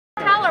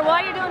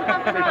why are you doing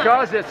pump and run?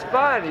 Because it's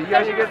fun.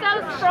 Because you're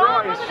so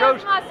strong. It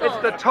shows, it's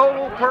the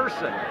total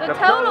person. The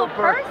total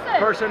person.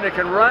 Person that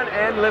can run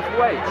and lift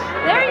weights.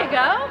 There you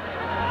go.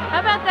 How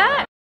about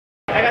that?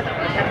 I got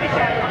something.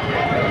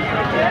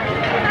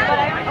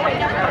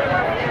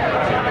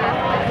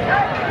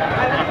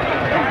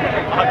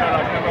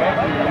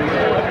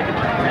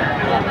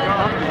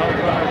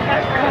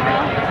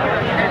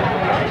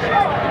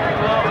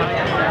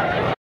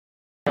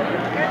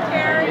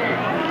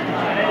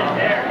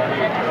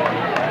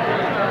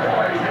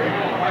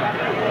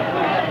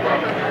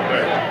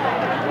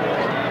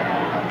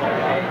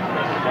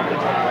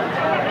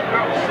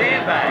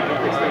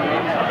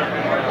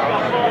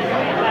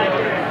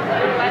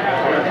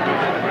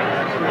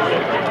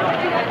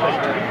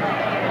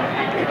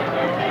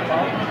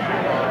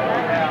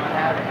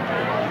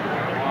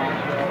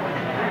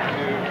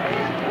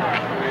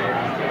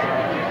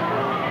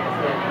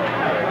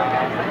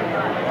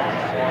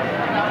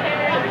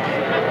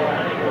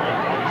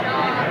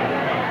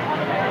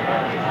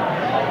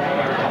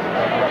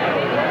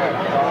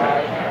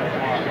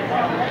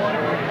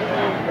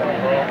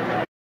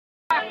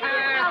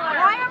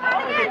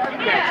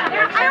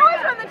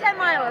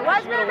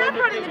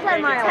 Running the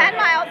 10 miles. 10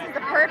 miles is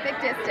the perfect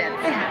distance.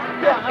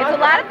 It's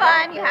a lot of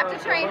fun. You have to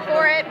train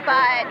for it,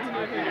 but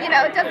you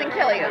know it doesn't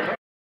kill you.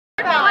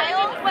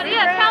 Miles.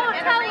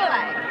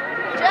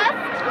 Tell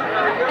them.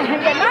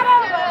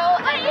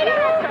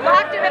 Just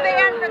locked in a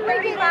van for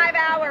 35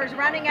 hours,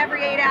 running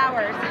every 8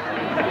 hours.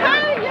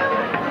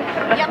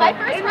 Yeah, my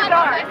first run was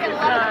like at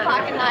 11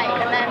 o'clock at night,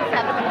 and then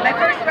 7 o'clock. My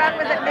first run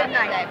was at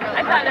midnight.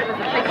 I thought it was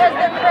because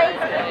they're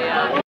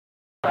crazy.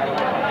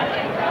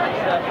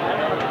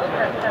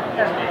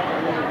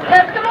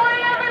 Yes, good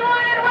morning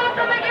everyone and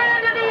welcome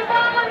again to the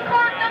Ballin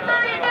Cork, the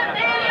 35th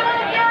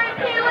annual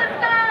guarantee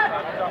list up.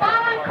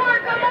 Ballin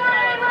Cork, good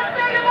morning. Let's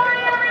say good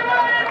morning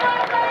everyone and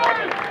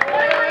welcome.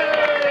 We're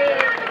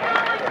here to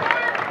Ballin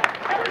Cork.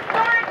 It's a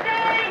historic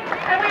day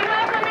and we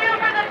welcome you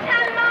for the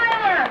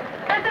 10-miler.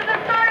 This is the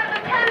start of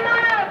the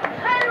 10-miler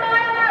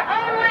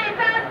only.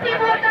 Fast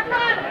people at the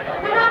front.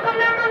 We welcome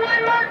number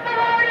 1, Mark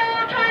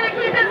Memorial, trying to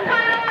keep his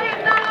title.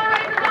 He's not all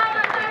races all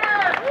the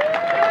summer.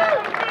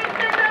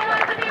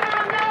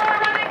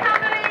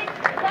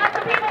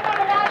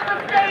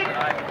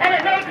 And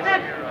it makes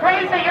it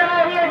great that you're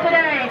all here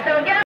today. So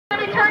again, we'll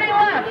be turning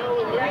left.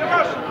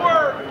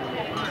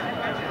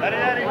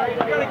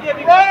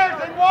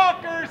 Runners and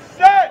walkers,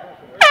 set!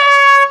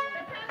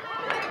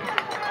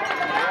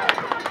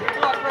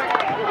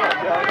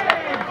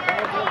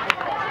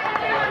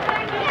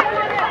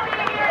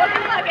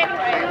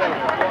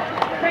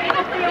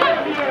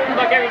 Good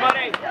luck,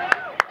 everybody.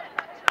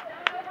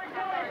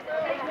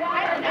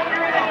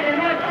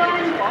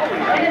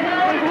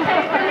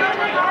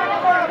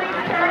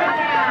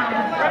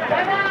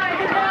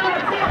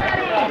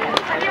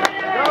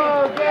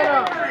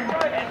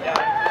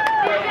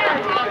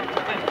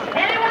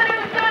 Anyone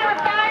who's done a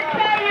 5K,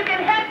 you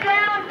can head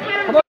down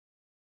to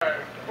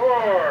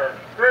 4,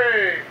 3,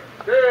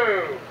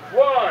 2,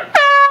 1.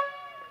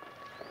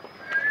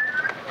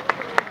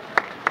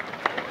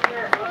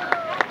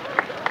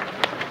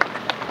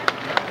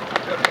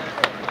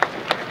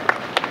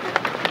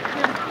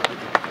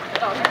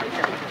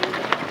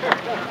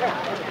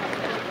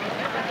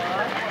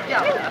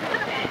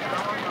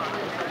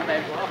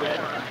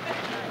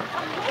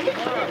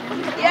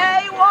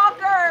 Yay,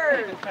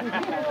 walkers!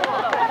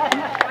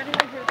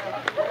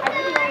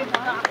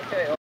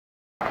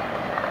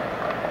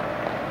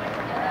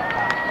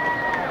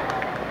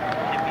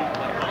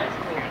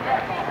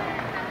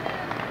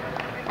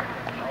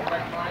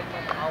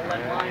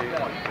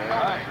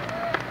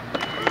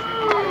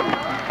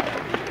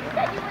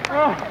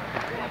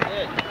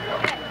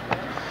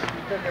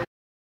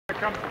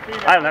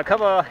 I don't know,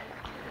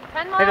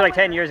 maybe like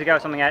 10 years ago,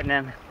 something like that,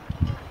 and then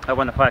I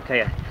won the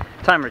 5K a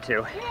time or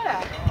two.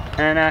 Yeah.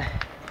 And I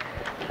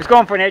was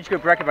going for an age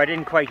group record, but I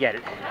didn't quite get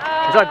it.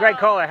 I saw Greg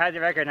Kohler had the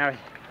record, and I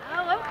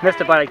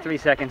missed it by like 3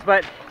 seconds,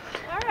 but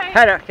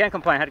can't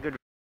complain, had a good.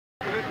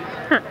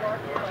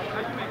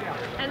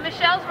 And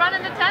Michelle's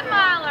running the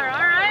 10-miler,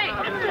 all right.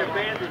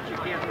 You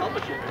can't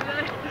publish it.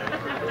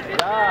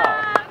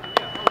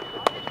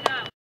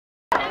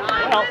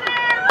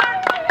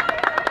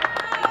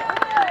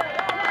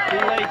 Too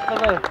late for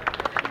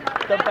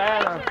the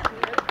banner.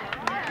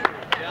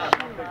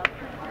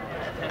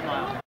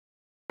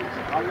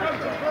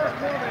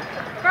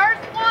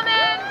 First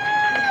woman.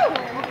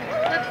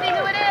 Let's see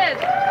who it is.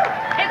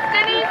 It's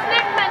Denise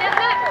Nickman,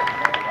 isn't it?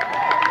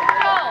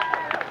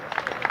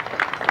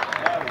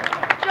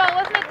 Joel,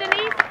 wasn't it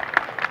Denise?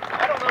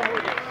 I don't know who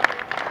it is.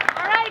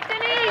 All right,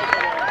 Denise.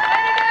 Way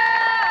to go.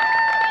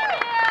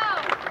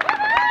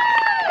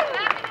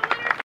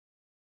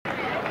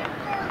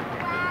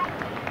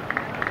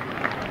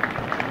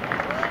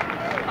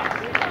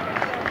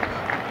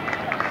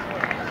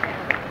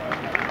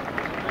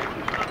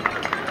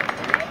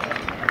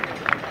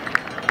 Thank you. Woohoo! Happy to winner.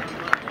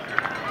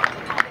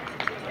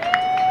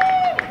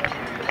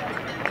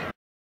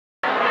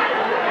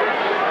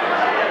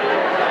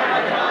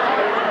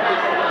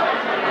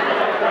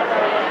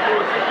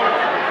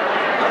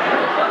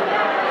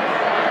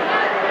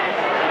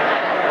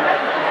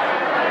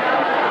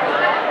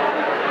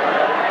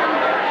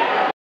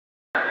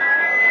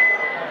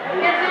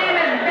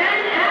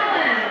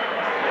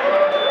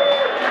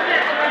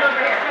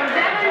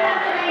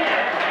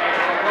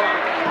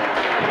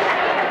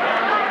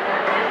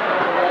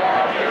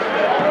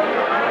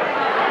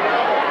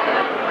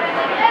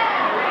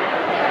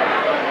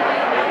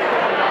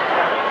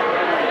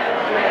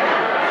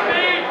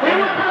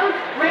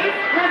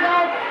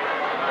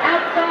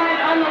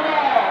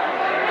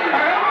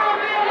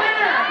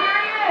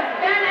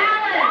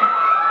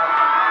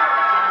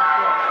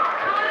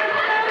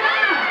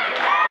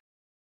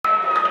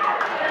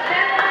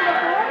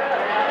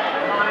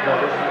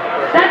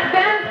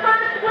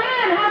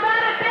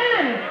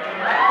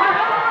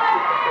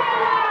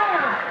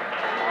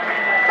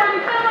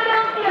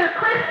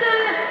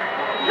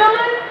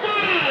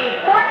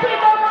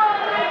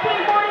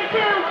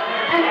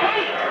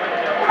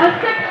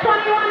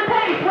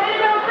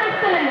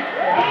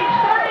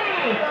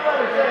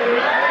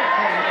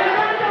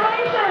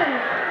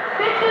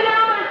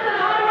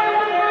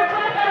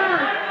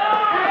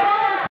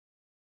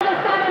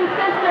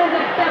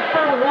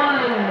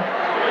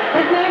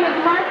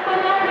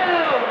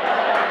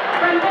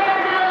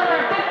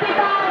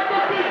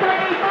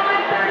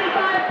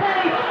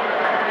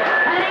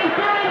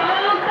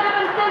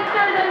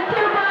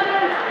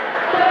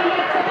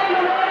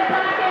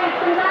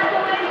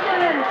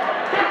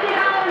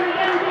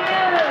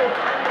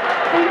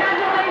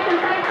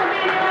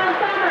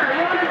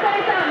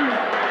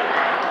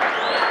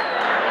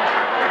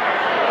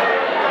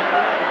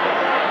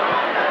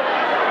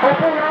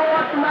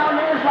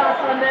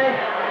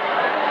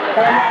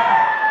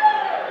 Let's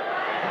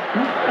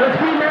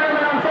see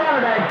Maryland on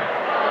Saturday.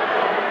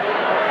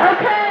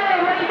 Okay.